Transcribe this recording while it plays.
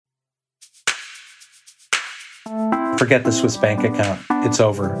Forget the Swiss bank account. It's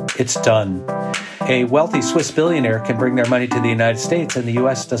over. It's done. A wealthy Swiss billionaire can bring their money to the United States, and the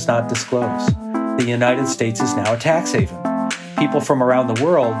U.S. does not disclose. The United States is now a tax haven. People from around the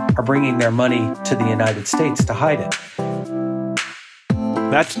world are bringing their money to the United States to hide it.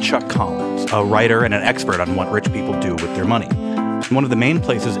 That's Chuck Collins, a writer and an expert on what rich people do with their money. One of the main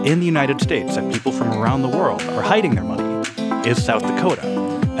places in the United States that people from around the world are hiding their money is South Dakota,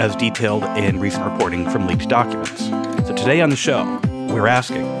 as detailed in recent reporting from leaked documents. So today on the show, we're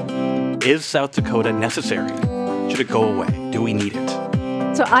asking, is South Dakota necessary? Should it go away? Do we need it?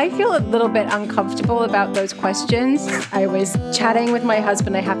 So I feel a little bit uncomfortable about those questions. I was chatting with my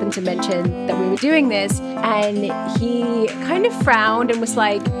husband. I happened to mention that we were doing this, and he kind of frowned and was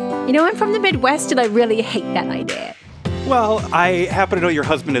like, I'm from the Midwest and I really hate that idea. Well, I happen to know your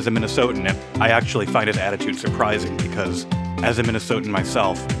husband is a Minnesotan, and I actually find his attitude surprising because as a Minnesotan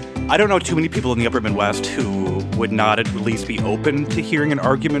myself, I don't know too many people in the upper Midwest who would not at least be open to hearing an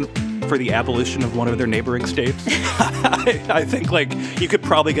argument for the abolition of one of their neighboring states. I think, you could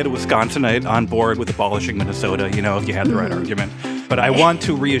probably get a Wisconsinite on board with abolishing Minnesota, if you had the right argument. But I want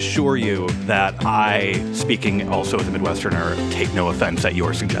to reassure you that I, speaking also as a Midwesterner, take no offense at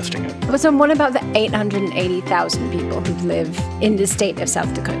your suggesting it. But so what about the 880,000 people who live in the state of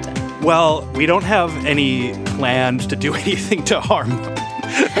South Dakota? Well, we don't have any plans to do anything to harm them.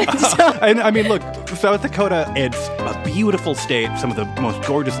 Look, South Dakota, it's a beautiful state, some of the most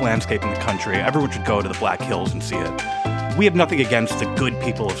gorgeous landscape in the country. Everyone should go to the Black Hills and see it. We have nothing against the good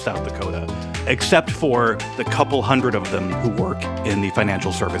people of South Dakota, except for the couple hundred of them who work in the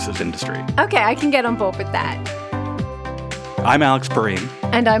financial services industry. Okay, I can get on board with that. I'm Alex Perrine.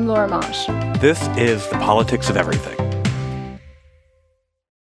 And I'm Laura Marsh. This is The Politics of Everything.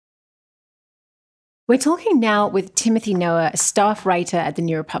 We're talking now with Timothy Noah, a staff writer at the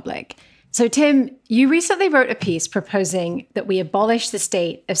New Republic. So, Tim, you recently wrote a piece proposing that we abolish the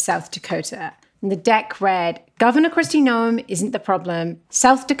state of South Dakota. And the deck read, Governor Kristi Noem isn't the problem.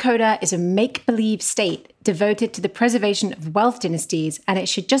 South Dakota is a make-believe state devoted to the preservation of wealth dynasties, and it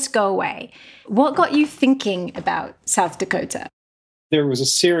should just go away. What got you thinking about South Dakota? There was a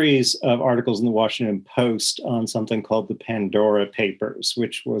series of articles in the Washington Post on something called the Pandora Papers,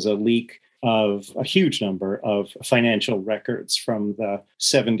 which was a leak of a huge number of financial records from the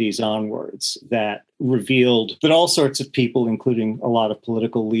 70s onwards that revealed that all sorts of people, including a lot of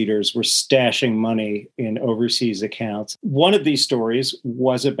political leaders, were stashing money in overseas accounts. One of these stories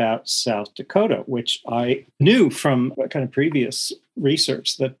was about South Dakota, which I knew from kind of previous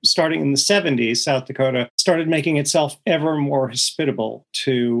research that starting in the 70s, South Dakota started making itself ever more hospitable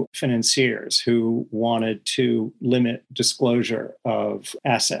to financiers who wanted to limit disclosure of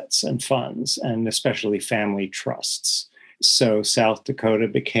assets and funds, and especially family trusts. So South Dakota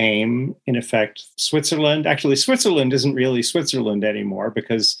became, in effect, Switzerland. Actually, Switzerland isn't really Switzerland anymore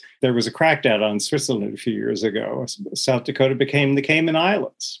because there was a crackdown on Switzerland a few years ago. South Dakota became the Cayman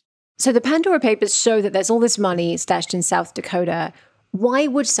Islands. So the Pandora Papers show that there's all this money stashed in South Dakota. Why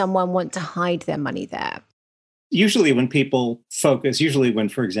would someone want to hide their money there? Usually when,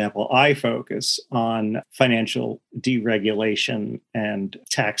 for example, I focus on financial deregulation and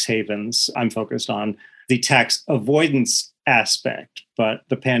tax havens, I'm focused on the tax avoidance aspect, but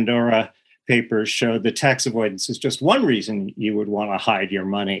the Pandora Papers show that tax avoidance is just one reason you would want to hide your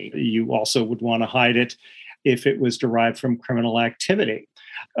money. You also would want to hide it if it was derived from criminal activity.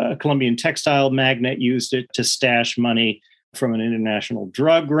 A Colombian textile magnate used it to stash money from an international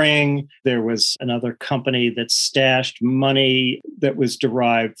drug ring. There was another company that stashed money that was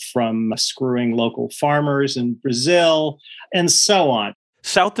derived from screwing local farmers in Brazil, and so on.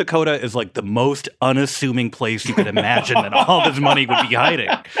 South Dakota is like the most unassuming place you could imagine that all this money would be hiding.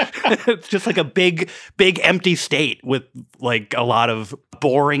 It's just like a big empty state with like a lot of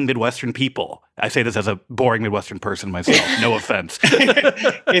boring Midwestern people. I say this as a boring Midwestern person myself. No offense.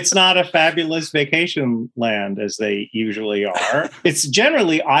 It's not a fabulous vacation land as they usually are. It's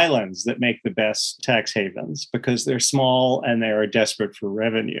generally islands that make the best tax havens because they're small and they are desperate for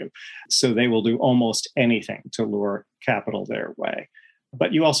revenue. So they will do almost anything to lure capital their way.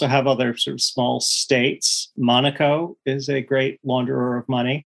 But you also have other sort of small states. Monaco is a great launderer of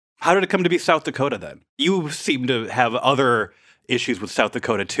money. How did it come to be South Dakota then? You seem to have other issues with South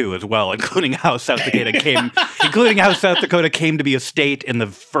Dakota too, as well, including how South Dakota came to be a state in the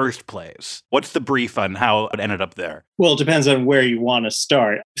first place. What's the brief on how it ended up there? Well, it depends on where you want to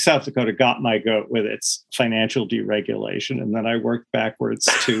start. South Dakota got my goat with its financial deregulation, and then I worked backwards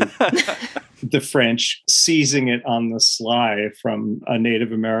to the French seizing it on the sly from a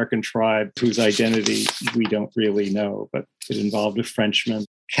Native American tribe whose identity we don't really know, but it involved a Frenchman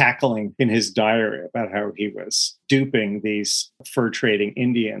cackling in his diary about how he was duping these fur trading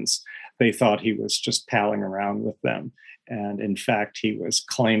Indians. They thought he was just palling around with them. And in fact, he was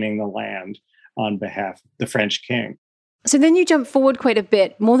claiming the land on behalf of the French king. So then you jump forward quite a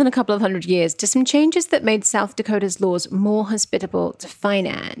bit, more than a couple of hundred years, to some changes that made South Dakota's laws more hospitable to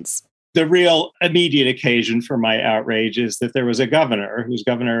finance. The real immediate occasion for my outrage is that there was a governor who was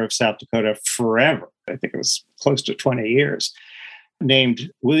governor of South Dakota forever. I think it was close to 20 years,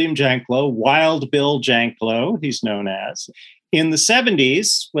 named William Janklow, Wild Bill Janklow, he's known as. In the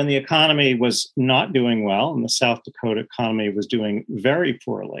 70s, when the economy was not doing well and the South Dakota economy was doing very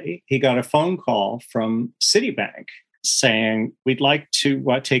poorly, he got a phone call from Citibank saying, we'd like to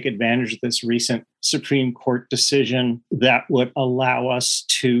take advantage of this recent Supreme Court decision that would allow us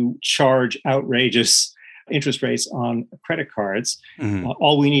to charge outrageous interest rates on credit cards.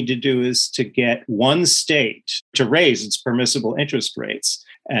 All we need to do is to get one state to raise its permissible interest rates.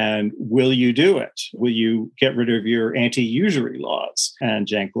 And will you do it? Will you get rid of your anti-usury laws? And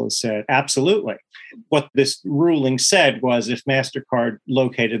Janklow said, absolutely. What this ruling said was if MasterCard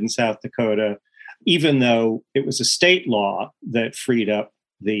located in South Dakota, even though it was a state law that freed up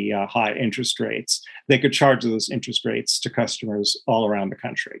the high interest rates, they could charge those interest rates to customers all around the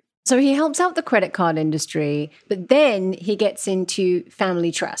country. So he helps out the credit card industry, but then he gets into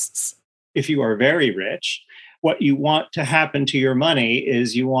family trusts. If you are very rich, what you want to happen to your money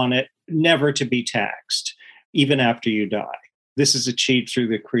is you want it never to be taxed, even after you die. This is achieved through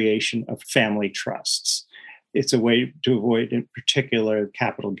the creation of family trusts. It's a way to avoid, in particular,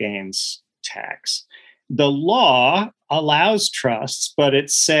 capital gains tax. The law allows trusts, but it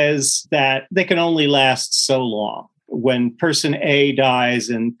says that they can only last so long. When person A dies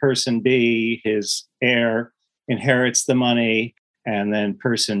and person B, his heir, inherits the money, and then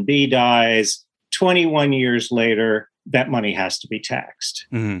person B dies, 21 years later, that money has to be taxed.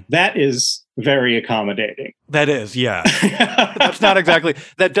 That is very accommodating. That is, yeah.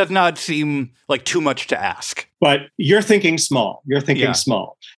 That does not seem like too much to ask. But you're thinking small.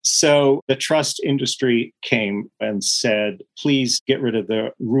 Small. So the trust industry came and said, please get rid of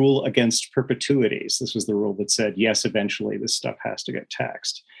the rule against perpetuities. This was the rule that said, yes, eventually this stuff has to get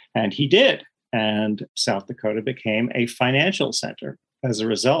taxed. And he did. And South Dakota became a financial center as a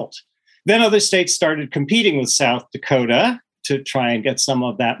result. Then other states started competing with South Dakota to try and get some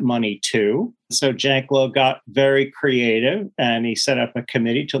of that money too. So Janklow got very creative and he set up a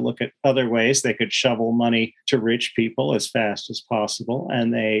committee to look at other ways they could shovel money to rich people as fast as possible.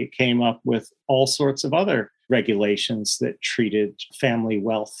 And they came up with all sorts of other regulations that treated family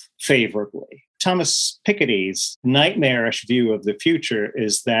wealth favorably. Thomas Piketty's nightmarish view of the future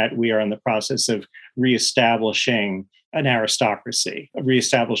is that we are in the process of reestablishing an aristocracy,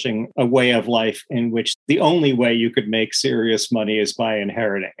 reestablishing a way of life in which the only way you could make serious money is by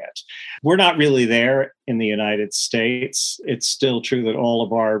inheriting it. We're not really there in the United States. It's still true that all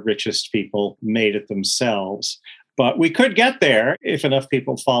of our richest people made it themselves. But we could get there if enough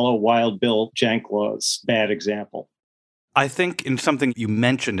people follow Wild Bill Janklow's bad example. I think in something you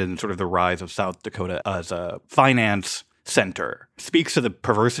mentioned in sort of the rise of South Dakota as a finance center speaks to the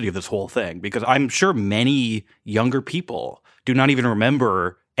perversity of this whole thing, because I'm sure many younger people do not even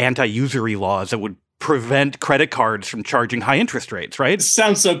remember anti-usury laws that would prevent credit cards from charging high interest rates, right? It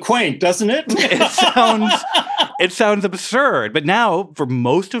sounds so quaint, doesn't it? It sounds absurd. But now, for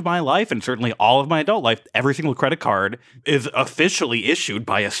most of my life, and certainly all of my adult life, every single credit card is officially issued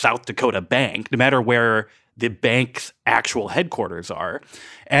by a South Dakota bank, no matter where the bank's actual headquarters are.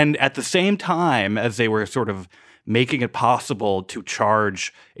 And at the same time as they were sort of making it possible to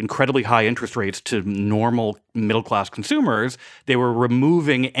charge incredibly high interest rates to normal middle-class consumers, they were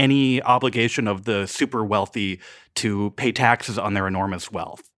removing any obligation of the super wealthy to pay taxes on their enormous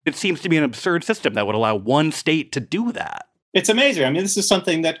wealth. It seems to be an absurd system that would allow one state to do that. It's amazing. I mean, this is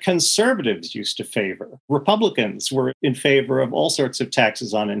something that conservatives used to favor. Republicans were in favor of all sorts of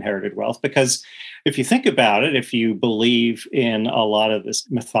taxes on inherited wealth because if you think about it, if you believe in a lot of this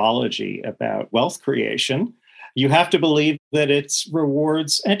mythology about wealth creation, you have to believe that it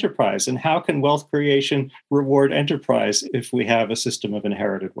rewards enterprise. And how can wealth creation reward enterprise if we have a system of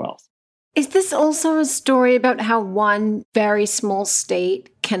inherited wealth? Is this also a story about how one very small state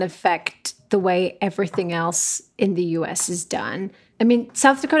can affect the way everything else in the US is done? I mean,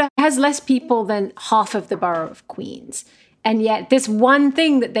 South Dakota has less people than half of the borough of Queens. And yet this one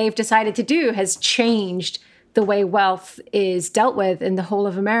thing that they've decided to do has changed the way wealth is dealt with in the whole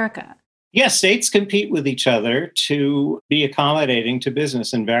of America. Yes, states compete with each other to be accommodating to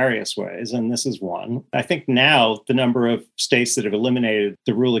business in various ways, and this is one. I think now the number of states that have eliminated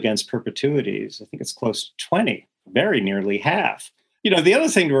the rule against perpetuities, I think it's close to 20, very nearly half. The other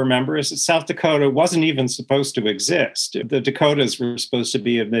thing to remember is that South Dakota wasn't even supposed to exist. The Dakotas were supposed to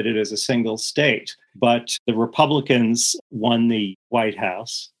be admitted as a single state, but the Republicans won the White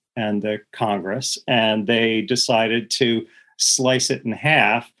House and the Congress, and they decided to slice it in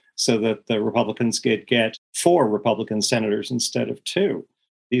half so that the Republicans could get 4 Republican senators instead of 2.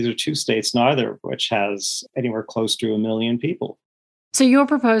 These are 2 states, neither of which has anywhere close to 1 million people. So your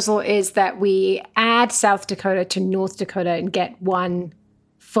proposal is that we add South Dakota to North Dakota and get one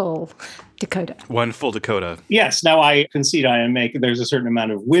full Dakota. One full Dakota. Yes. Now, I concede there's a certain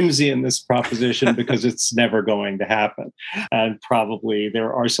amount of whimsy in this proposition because it's never going to happen. And probably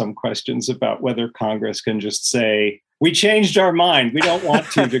there are some questions about whether Congress can just say, we changed our mind. We don't want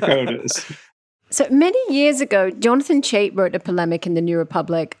 2 Dakotas. So many years ago, Jonathan Chait wrote a polemic in the New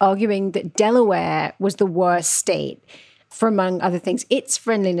Republic arguing that Delaware was the worst state for, among other things, its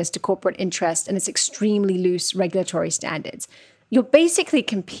friendliness to corporate interest and its extremely loose regulatory standards. You're basically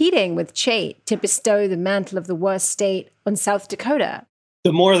competing with Chait to bestow the mantle of the worst state on South Dakota.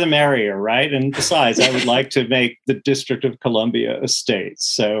 The more the merrier, right? And besides, I would like to make the District of Columbia a state.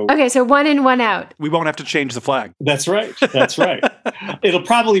 Okay, so 1 in, 1 out. We won't have to change the flag. That's right. That's right. It'll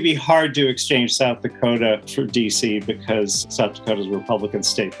probably be hard to exchange South Dakota for DC because South Dakota is a Republican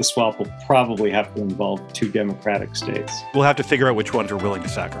state. The swap will probably have to involve 2 Democratic states. We'll have to figure out which ones we're willing to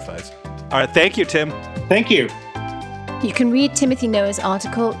sacrifice. All right. Thank you, Tim. Thank you. You can read Timothy Noah's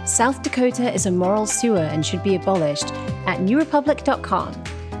article, South Dakota is a Moral Sewer and Should Be Abolished, at newrepublic.com.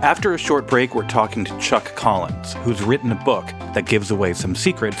 After a short break, we're talking to Chuck Collins, who's written a book that gives away some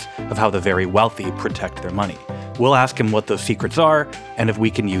secrets of how the very wealthy protect their money. We'll ask him what those secrets are and if we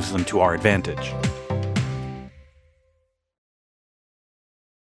can use them to our advantage.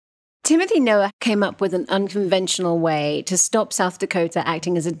 Timothy Noah came up with an unconventional way to stop South Dakota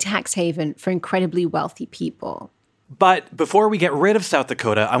acting as a tax haven for incredibly wealthy people. But before we get rid of South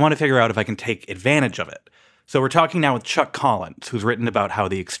Dakota, I want to figure out if I can take advantage of it. So we're talking now with Chuck Collins, who's written about how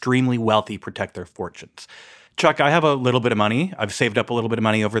the extremely wealthy protect their fortunes. Chuck, I have a little bit of money. I've saved up a little bit of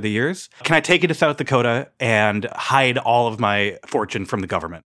money over the years. Can I take it to South Dakota and hide all of my fortune from the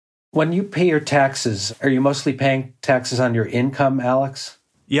government? When you pay your taxes, are you mostly paying taxes on your income, Alex?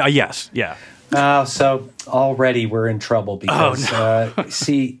 Yes. So already we're in trouble because,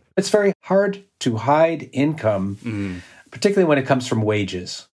 see, it's very hard to hide income, particularly when it comes from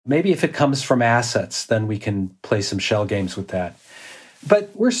wages. Maybe if it comes from assets, then we can play some shell games with that.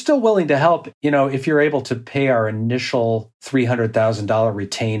 But we're still willing to help, if you're able to pay our initial $300,000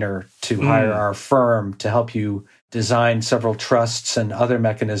 retainer to hire our firm to help you design several trusts and other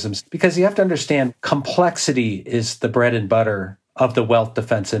mechanisms. Because you have to understand, complexity is the bread and butter of the wealth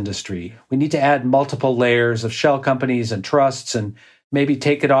defense industry. We need to add multiple layers of shell companies and trusts and maybe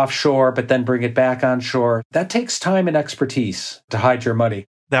take it offshore, but then bring it back onshore. That takes time and expertise to hide your money.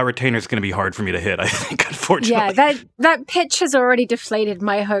 That retainer is going to be hard for me to hit, I think, unfortunately. Yeah, that pitch has already deflated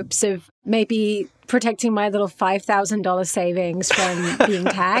my hopes of maybe protecting my little $5,000 savings from being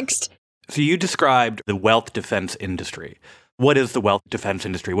taxed. So you described the wealth defense industry. What is the wealth defense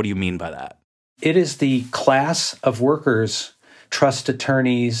industry? What do you mean by that? It is the class of workers, trust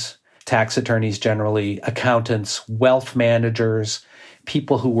attorneys, tax attorneys generally, accountants, wealth managers,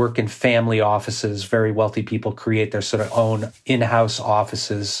 people who work in family offices. Very wealthy people create their sort of own in-house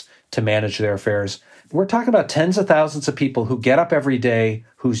offices to manage their affairs. We're talking about tens of thousands of people who get up every day,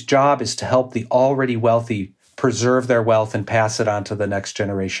 whose job is to help the already wealthy preserve their wealth and pass it on to the next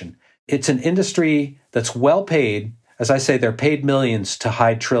generation. It's an industry that's well paid. As I say, they're paid millions to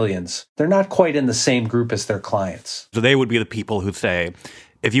hide trillions. They're not quite in the same group as their clients. So they would be the people who say,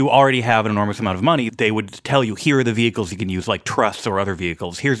 if you already have an enormous amount of money, they would tell you, here are the vehicles you can use, like trusts or other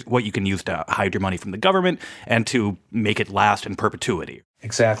vehicles. Here's what you can use to hide your money from the government and to make it last in perpetuity.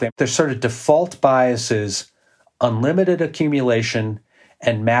 Exactly. Their sort of default bias is unlimited accumulation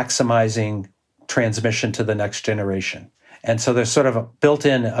and maximizing transmission to the next generation. And so there's sort of a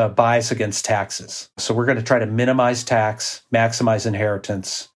built-in bias against taxes. So we're going to try to minimize tax, maximize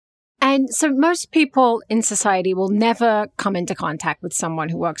inheritance. And so most people in society will never come into contact with someone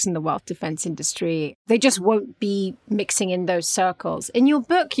who works in the wealth defense industry. They just won't be mixing in those circles. In your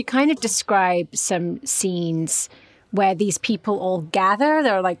book, you kind of describe some scenes where these people all gather.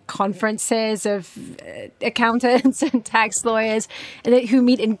 There are like conferences of accountants and tax lawyers who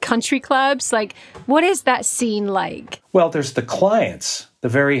meet in country clubs. Like, what is that scene like? Well, there's the clients, the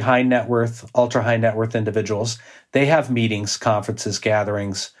very high net worth, ultra high net worth individuals. They have meetings, conferences,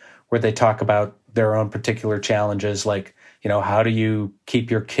 gatherings where they talk about their own particular challenges, like, how do you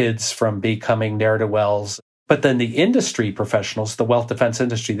keep your kids from becoming ne'er-do-wells? But then the industry professionals, the wealth defense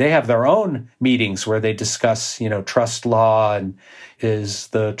industry, they have their own meetings where they discuss, trust law, and is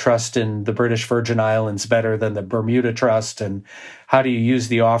the trust in the British Virgin Islands better than the Bermuda Trust, and how do you use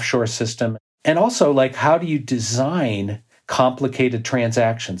the offshore system? And also, like, how do you design complicated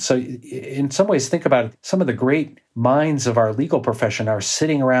transactions? So in some ways, think about it. Some of the great minds of our legal profession are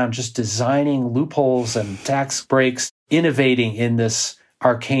sitting around just designing loopholes and tax breaks, innovating in this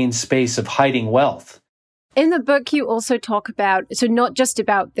arcane space of hiding wealth. In the book, you also talk about, so not just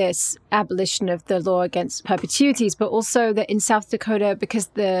about this abolition of the law against perpetuities, but also that in South Dakota, because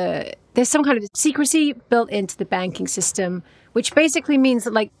there's some kind of secrecy built into the banking system, which basically means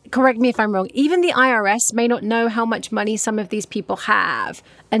that, like, correct me if I'm wrong, even the IRS may not know how much money some of these people have.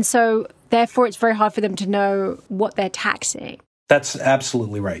 And so, therefore, it's very hard for them to know what they're taxing. That's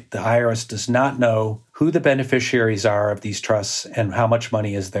absolutely right. The IRS does not know who the beneficiaries are of these trusts and how much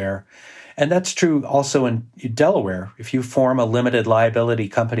money is there. And that's true also in Delaware. If you form a limited liability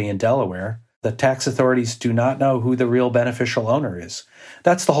company in Delaware, the tax authorities do not know who the real beneficial owner is.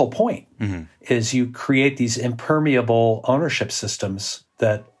 That's the whole point, is you create these impermeable ownership systems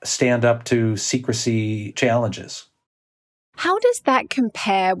that stand up to secrecy challenges. How does that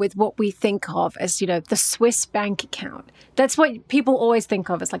compare with what we think of as, the Swiss bank account? That's what people always think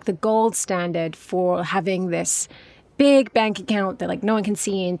of as like the gold standard for having this big bank account that like no one can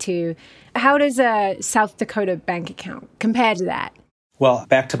see into. How does a South Dakota bank account compare to that? Well,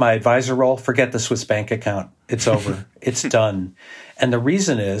 back to my advisor role, forget the Swiss bank account. It's over. It's done. And the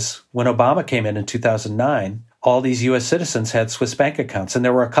reason is when Obama came in 2009, all these U.S. citizens had Swiss bank accounts. And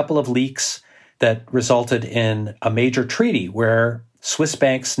there were a couple of leaks that resulted in a major treaty where Swiss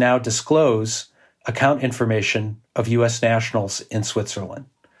banks now disclose account information of U.S. nationals in Switzerland.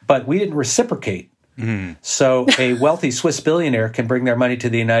 But we didn't reciprocate. So a wealthy Swiss billionaire can bring their money to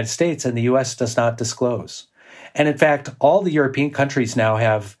the United States and the U.S. does not disclose. And in fact, all the European countries now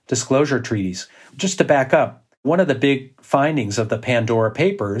have disclosure treaties. Just to back up, one of the big findings of the Pandora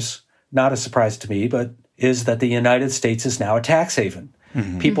Papers, not a surprise to me, but is that the United States is now a tax haven.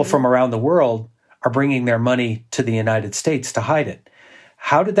 People from around the world are bringing their money to the United States to hide it.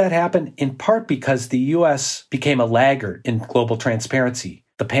 How did that happen? In part because the U.S. became a laggard in global transparency.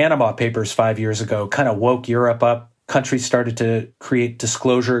 The Panama Papers 5 years ago kind of woke Europe up. Countries started to create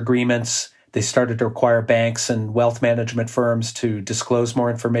disclosure agreements. They started to require banks and wealth management firms to disclose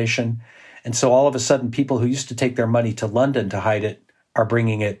more information. And so all of a sudden, people who used to take their money to London to hide it are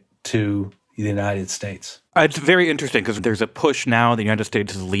bringing it to the United States. It's very interesting because there's a push now. The United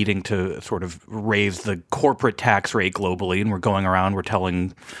States is leading to sort of raise the corporate tax rate globally. And we're going around, we're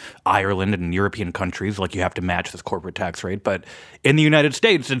telling Ireland and European countries, like, you have to match this corporate tax rate. But in the United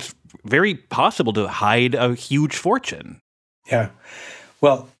States, it's very possible to hide a huge fortune. Yeah.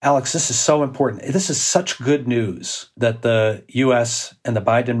 Well, Alex, this is so important. This is such good news that the U.S. and the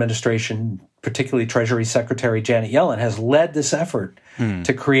Biden administration, particularly Treasury Secretary Janet Yellen, has led this effort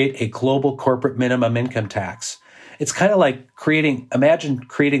to create a global corporate minimum income tax. It's kind of like imagine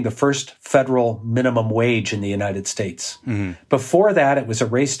creating the first federal minimum wage in the United States. Before that, it was a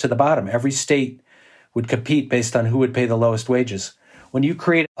race to the bottom. Every state would compete based on who would pay the lowest wages. When you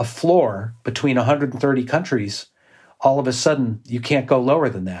create a floor between 130 countries, all of a sudden, you can't go lower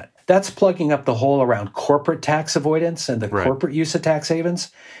than that. That's plugging up the hole around corporate tax avoidance and the corporate use of tax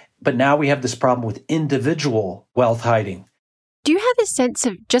havens. But now we have this problem with individual wealth hiding. Do you have a sense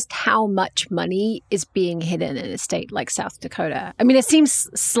of just how much money is being hidden in a state like South Dakota? I mean, it seems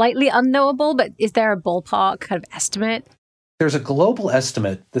slightly unknowable, but is there a ballpark kind of estimate? There's a global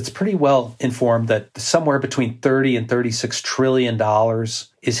estimate that's pretty well informed that somewhere between $30 and $36 trillion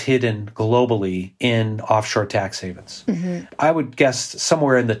is hidden globally in offshore tax havens. I would guess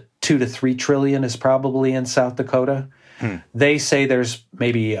somewhere in the 2 to 3 trillion is probably in South Dakota. They say there's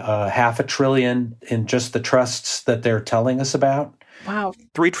maybe $500 billion in just the trusts that they're telling us about. Wow.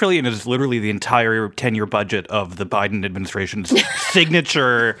 $3 trillion is literally the entire 10-year budget of the Biden administration's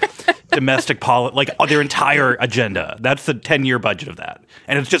signature domestic policy, like their entire agenda. That's the 10-year budget of that.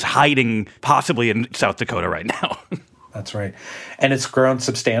 And it's just hiding possibly in South Dakota right now. That's right. And it's grown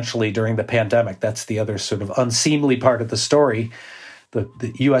substantially during the pandemic. That's the other sort of unseemly part of the story.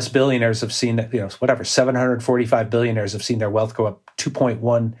 The U.S. billionaires have seen, 745 billionaires have seen their wealth go up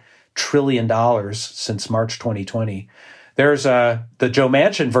 $2.1 trillion since March 2020. There's the Joe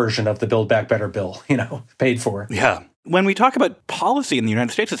Manchin version of the Build Back Better bill, paid for. Yeah. When we talk about policy in the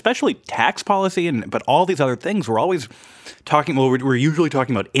United States, especially tax policy, but all these other things, we're always talking, we're usually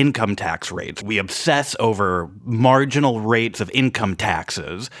talking about income tax rates. We obsess over marginal rates of income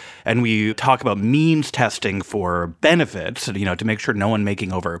taxes, and we talk about means testing for benefits, to make sure no one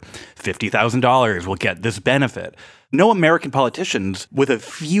making over $50,000 will get this benefit. No American politicians, with a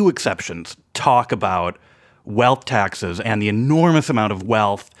few exceptions, talk about wealth taxes and the enormous amount of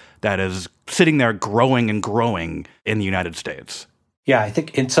wealth that is sitting there growing and growing in the United States. Yeah, I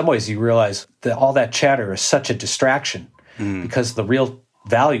think in some ways you realize that all that chatter is such a distraction because the real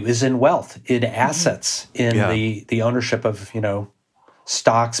value is in wealth, in assets, in the ownership of,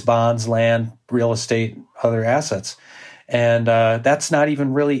 stocks, bonds, land, real estate, other assets. And that's not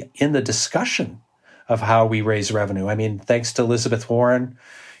even really in the discussion of how we raise revenue. I mean, thanks to Elizabeth Warren,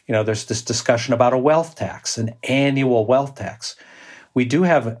 there's this discussion about a wealth tax, an annual wealth tax. We do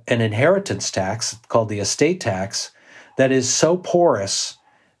have an inheritance tax called the estate tax that is so porous,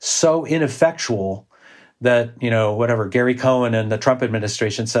 so ineffectual that, Gary Cohn and the Trump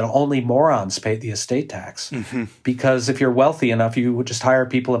administration said only morons pay the estate tax. Because if you're wealthy enough, you would just hire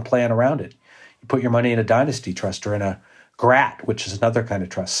people and plan around it. You put your money in a dynasty trust or in a GRAT, which is another kind of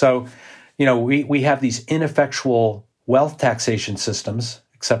trust. So, we have these ineffectual wealth taxation systems,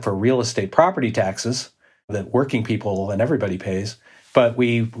 except for real estate property taxes that working people and everybody pays. But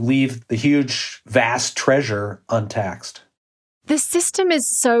we leave the huge, vast treasure untaxed. The system is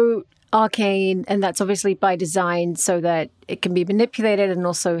so arcane, and that's obviously by design so that it can be manipulated and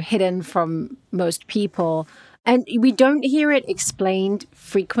also hidden from most people. And we don't hear it explained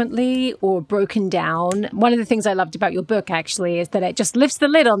frequently or broken down. One of the things I loved about your book, actually, is that it just lifts the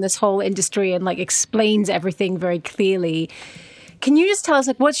lid on this whole industry and explains everything very clearly. Can you just tell us,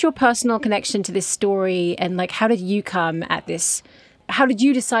 what's your personal connection to this story, and how did you come at this? How did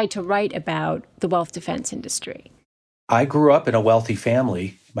you decide to write about the wealth defense industry? I grew up in a wealthy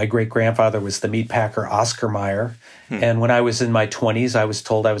family. My great-grandfather was the meat packer Oscar Mayer. And when I was in my 20s, I was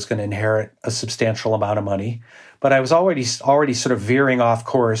told I was going to inherit a substantial amount of money. But I was already sort of veering off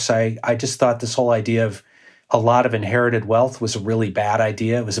course. I just thought this whole idea of a lot of inherited wealth was a really bad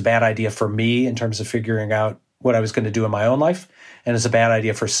idea. It was a bad idea for me in terms of figuring out what I was going to do in my own life. And it's a bad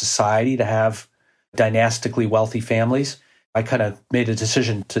idea for society to have dynastically wealthy families. I kind of made a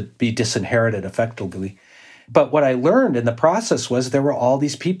decision to be disinherited effectively. But what I learned in the process was there were all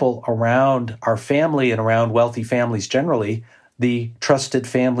these people around our family and around wealthy families generally, the trusted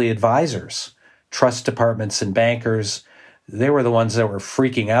family advisors, trust departments and bankers. They were the ones that were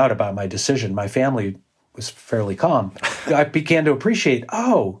freaking out about my decision. My family was fairly calm. I began to appreciate,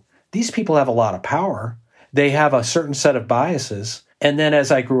 these people have a lot of power. They have a certain set of biases. And then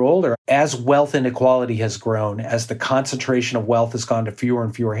as I grew older, as wealth inequality has grown, as the concentration of wealth has gone to fewer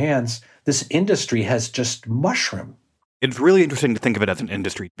and fewer hands, this industry has just mushroomed. It's really interesting to think of it as an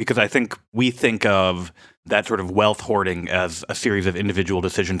industry because I think we think of that sort of wealth hoarding as a series of individual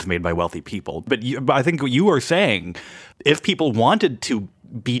decisions made by wealthy people. But I think what you are saying, if people wanted to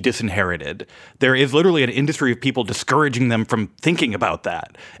be disinherited, there is literally an industry of people discouraging them from thinking about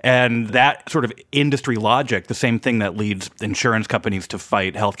that. And that sort of industry logic, the same thing that leads insurance companies to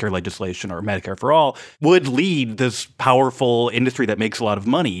fight healthcare legislation or Medicare for all, would lead this powerful industry that makes a lot of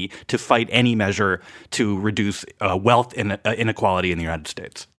money to fight any measure to reduce wealth inequality in the United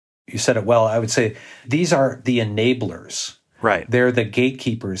States. You said it well. I would say these are the enablers. Right. They're the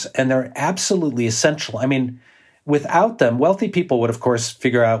gatekeepers, and they're absolutely essential. I mean, without them, wealthy people would, of course,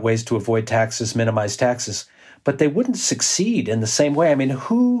 figure out ways to avoid taxes, minimize taxes, but they wouldn't succeed in the same way. I mean,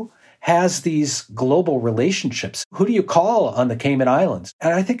 who has these global relationships? Who do you call on the Cayman Islands?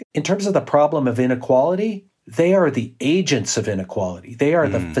 And I think in terms of the problem of inequality, they are the agents of inequality. They are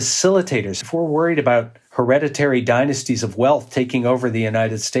the facilitators. If we're worried about hereditary dynasties of wealth taking over the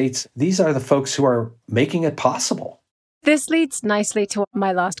United States, these are the folks who are making it possible. This leads nicely to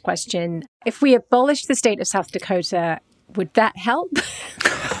my last question. If we abolish the state of South Dakota, would that help?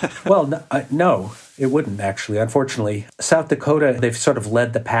 Well, no, it wouldn't, actually. Unfortunately, South Dakota, they've sort of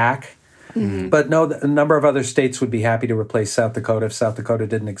led the pack. But no, a number of other states would be happy to replace South Dakota if South Dakota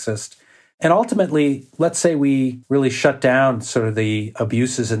didn't exist. And ultimately, let's say we really shut down sort of the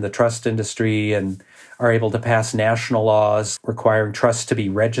abuses in the trust industry and are able to pass national laws requiring trusts to be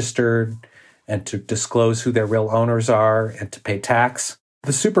registered and to disclose who their real owners are and to pay tax.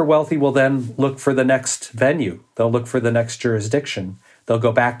 The super wealthy will then look for the next venue. They'll look for the next jurisdiction. They'll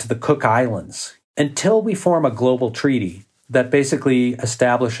go back to the Cook Islands until we form a global treaty that basically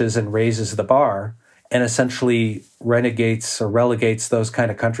establishes and raises the bar and essentially renegates or relegates those kind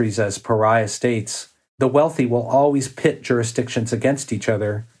of countries as pariah states. The wealthy will always pit jurisdictions against each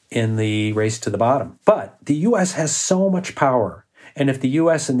other in the race to the bottom. But the U.S. has so much power. And if the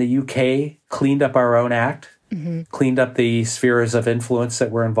U.S. and the U.K. cleaned up our own act, cleaned up the spheres of influence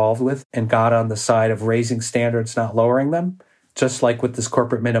that we're involved with, and got on the side of raising standards, not lowering them, just like with this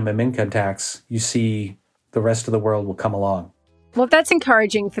corporate minimum income tax, you see the rest of the world will come along. Well, that's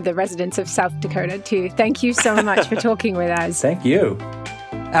encouraging for the residents of South Dakota, too. Thank you so much for talking with us. Thank you.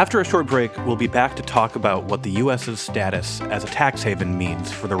 After a short break, we'll be back to talk about what the U.S.'s status as a tax haven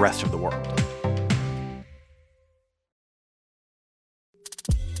means for the rest of the world.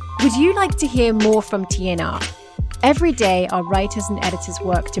 Would you like to hear more from TNR? Every day, our writers and editors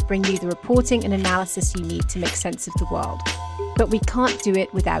work to bring you the reporting and analysis you need to make sense of the world. But we can't do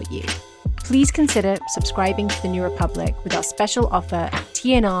it without you. Please consider subscribing to The New Republic with our special offer at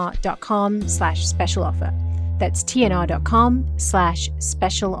tnr.com/special offer. That's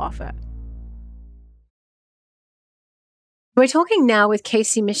tnr.com/special offer. We're talking now with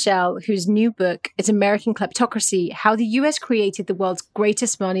Casey Michel, whose new book is American Kleptocracy: How the U.S. Created the World's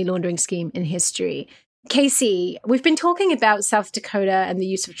Greatest Money Laundering Scheme in History. Casey, we've been talking about South Dakota and the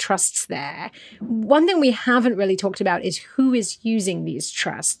use of trusts there. One thing we haven't really talked about is who is using these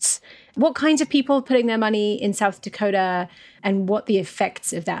trusts. What kinds of people are putting their money in South Dakota and what the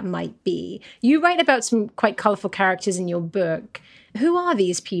effects of that might be? You write about some quite colorful characters in your book. Who are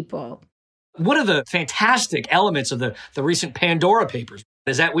these people? One of the fantastic elements of the recent Pandora Papers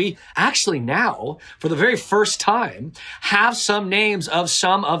is that we actually now, for the very first time, have some names of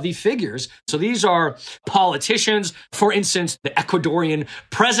some of the figures. So these are politicians, for instance, the Ecuadorian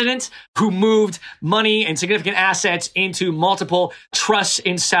president who moved money and significant assets into multiple trusts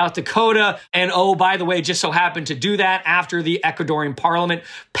in South Dakota. And oh, by the way, just so happened to do that after the Ecuadorian parliament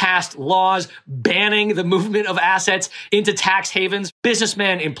passed laws banning the movement of assets into tax havens.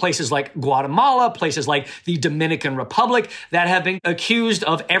 Businessmen in places like Guatemala, places like the Dominican Republic that have been accused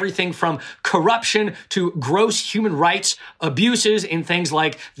of everything from corruption to gross human rights abuses in things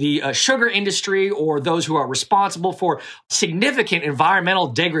like the sugar industry, or those who are responsible for significant environmental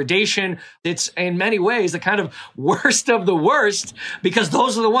degradation. It's in many ways the kind of worst of the worst, because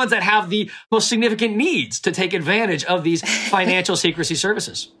those are the ones that have the most significant needs to take advantage of these financial secrecy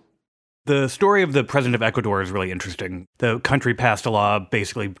services. The story of the president of Ecuador is really interesting. The country passed a law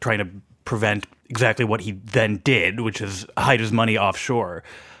basically trying to prevent exactly what he then did, which is hide his money offshore.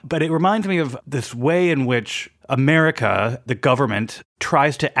 But it reminds me of this way in which America, the government,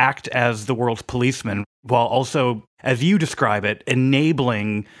 tries to act as the world's policeman while also, as you describe it,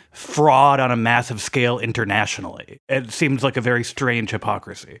 enabling fraud on a massive scale internationally. It seems like a very strange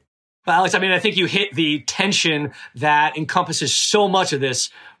hypocrisy. Well, Alex, I mean, I think you hit the tension that encompasses so much of this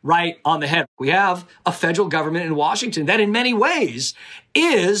right on the head. We have a federal government in Washington that in many ways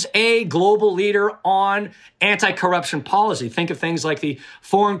is a global leader on anti-corruption policy. Think of things like the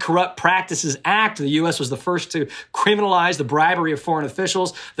Foreign Corrupt Practices Act. The U.S. was the first to criminalize the bribery of foreign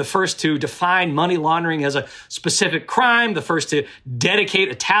officials, the first to define money laundering as a specific crime, the first to dedicate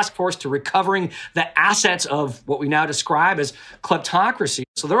a task force to recovering the assets of what we now describe as kleptocracy.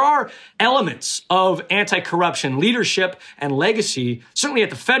 So there are elements of anti-corruption leadership and legacy, certainly at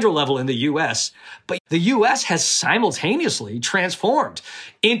the federal level in the U.S., but the U.S. has simultaneously transformed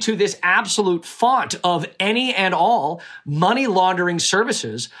into this absolute font of any and all money laundering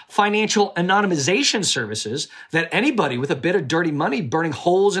services, financial anonymization services that anybody with a bit of dirty money burning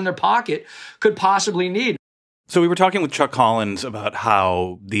holes in their pocket could possibly need. So we were talking with Chuck Collins about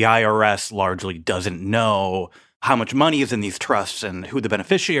how the IRS largely doesn't know how much money is in these trusts and who the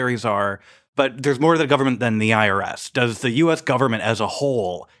beneficiaries are. But there's more to the government than the IRS. Does the U.S. government as a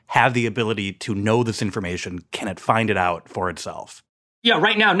whole have the ability to know this information? Can it find it out for itself? Yeah,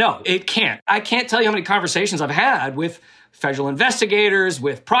 right now, no, it can't. I can't tell you how many conversations I've had with federal investigators,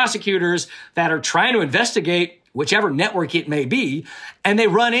 with prosecutors that are trying to investigate whichever network it may be, and they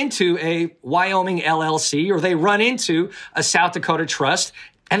run into a Wyoming LLC or they run into a South Dakota trust,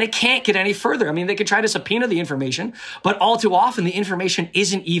 and they can't get any further. I mean, they can try to subpoena the information, but all too often the information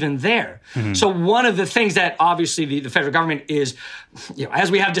isn't even there. Mm-hmm. So one of the things that obviously the federal government is, as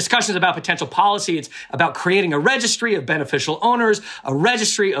we have discussions about potential policy, it's about creating a registry of beneficial owners, a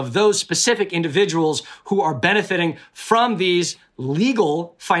registry of those specific individuals who are benefiting from these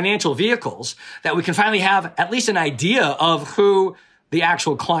legal financial vehicles, that we can finally have at least an idea of who the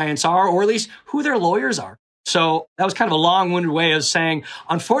actual clients are, or at least who their lawyers are. So that was kind of a long-winded way of saying,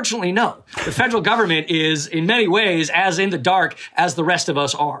 unfortunately, no. The federal government is in many ways as in the dark as the rest of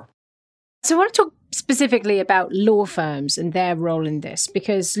us are. So I want to talk specifically about law firms and their role in this,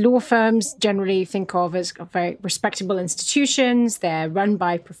 because law firms generally think of as very respectable institutions. They're run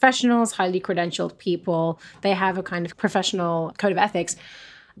by professionals, highly credentialed people. They have a kind of professional code of ethics.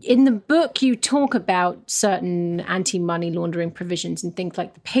 In the book, you talk about certain anti-money laundering provisions and things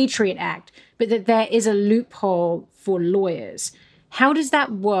like the Patriot Act, but that there is a loophole for lawyers. How does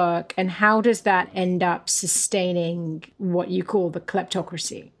that work, and how does that end up sustaining what you call the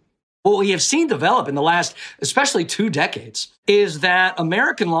kleptocracy? What we have seen develop in the last, especially 2 decades, is that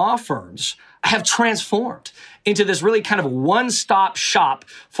American law firms have transformed into this really kind of one-stop shop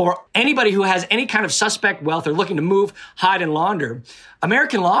for anybody who has any kind of suspect wealth or looking to move, hide, and launder.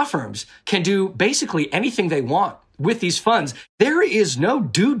 American law firms can do basically anything they want with these funds. There is no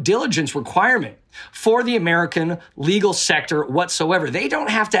due diligence requirement for the American legal sector whatsoever. They don't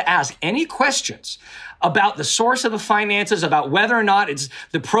have to ask any questions about the source of the finances, about whether or not it's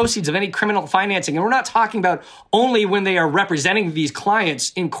the proceeds of any criminal financing. And we're not talking about only when they are representing these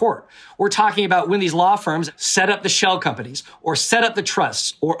clients in court. We're talking about when these law firms set up the shell companies or set up the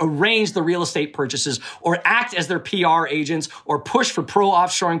trusts or arrange the real estate purchases or act as their PR agents or push for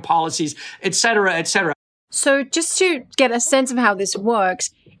pro-offshoring policies, et cetera, et cetera. So just to get a sense of how this works,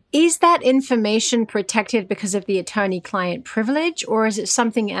 is that information protected because of the attorney-client privilege, or is it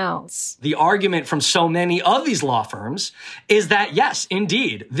something else? The argument from so many of these law firms is that, yes,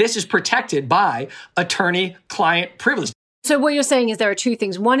 indeed, this is protected by attorney-client privilege. So what you're saying is there are 2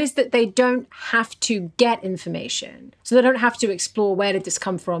 things. One is that they don't have to get information. So they don't have to explore, where did this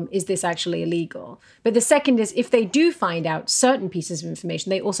come from? Is this actually illegal? But the second is, if they do find out certain pieces of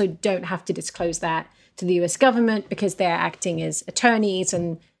information, they also don't have to disclose that to the US government because they're acting as attorneys,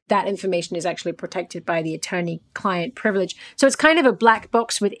 and that information is actually protected by the attorney-client privilege. So it's kind of a black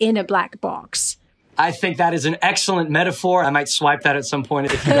box within a black box. I think that is an excellent metaphor. I might swipe that at some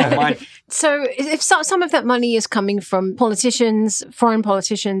point if you don't mind. So if some of that money is coming from politicians, foreign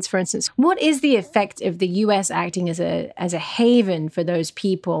politicians, for instance, what is the effect of the US acting as a haven for those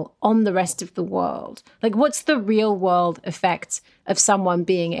people on the rest of the world? Like, what's the real world effect of someone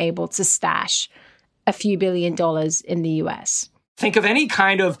being able to stash a few $1 billion in the US? Think of any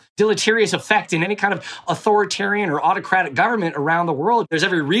kind of deleterious effect in any kind of authoritarian or autocratic government around the world. There's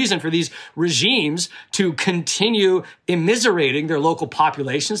every reason for these regimes to continue immiserating their local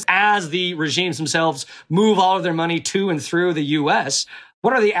populations as the regimes themselves move all of their money to and through the U.S.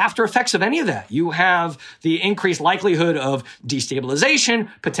 What are the after effects of any of that? You have the increased likelihood of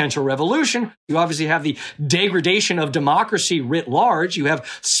destabilization, potential revolution. You obviously have the degradation of democracy writ large. You have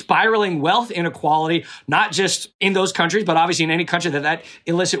spiraling wealth inequality, not just in those countries, but obviously in any country that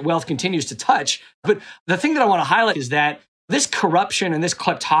illicit wealth continues to touch. But the thing that I want to highlight is that this corruption and this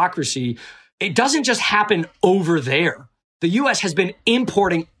kleptocracy, it doesn't just happen over there. The U.S. has been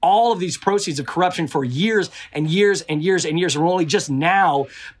importing all of these proceeds of corruption for years and years and years and years. And we're only just now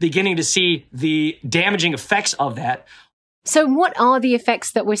beginning to see the damaging effects of that. So what are the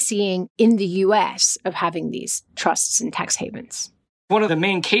effects that we're seeing in the U.S. of having these trusts and tax havens? One of the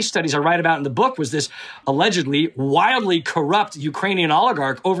main case studies I write about in the book was this allegedly wildly corrupt Ukrainian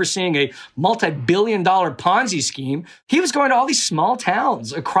oligarch overseeing a multi-billion-dollar Ponzi scheme. He was going to all these small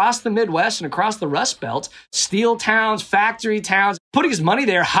towns across the Midwest and across the Rust Belt, steel towns, factory towns, putting his money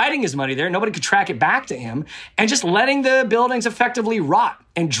there, hiding his money there. Nobody could track it back to him, and just letting the buildings effectively rot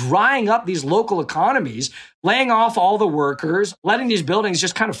and drying up these local economies, laying off all the workers, letting these buildings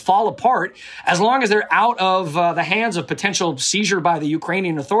just kind of fall apart. As long as they're out of the hands of potential seizure by the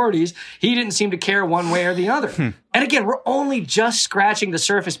Ukrainian authorities, he didn't seem to care one way or the other. And again, we're only just scratching the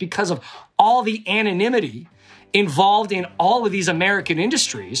surface because of all the anonymity involved in all of these American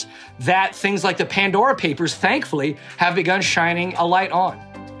industries that things like the Pandora Papers, thankfully, have begun shining a light on.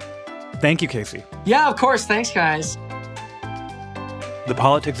 Thank you, Casey. Yeah, of course. Thanks, guys. The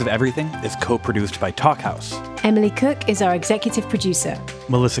Politics of Everything is co-produced by Talkhouse. Emily Cook is our executive producer.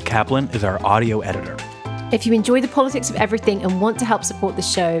 Melissa Kaplan is our audio editor. If you enjoy The Politics of Everything and want to help support the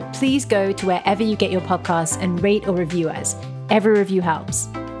show, please go to wherever you get your podcasts and rate or review us. Every review helps.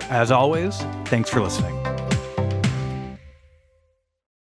 As always, thanks for listening.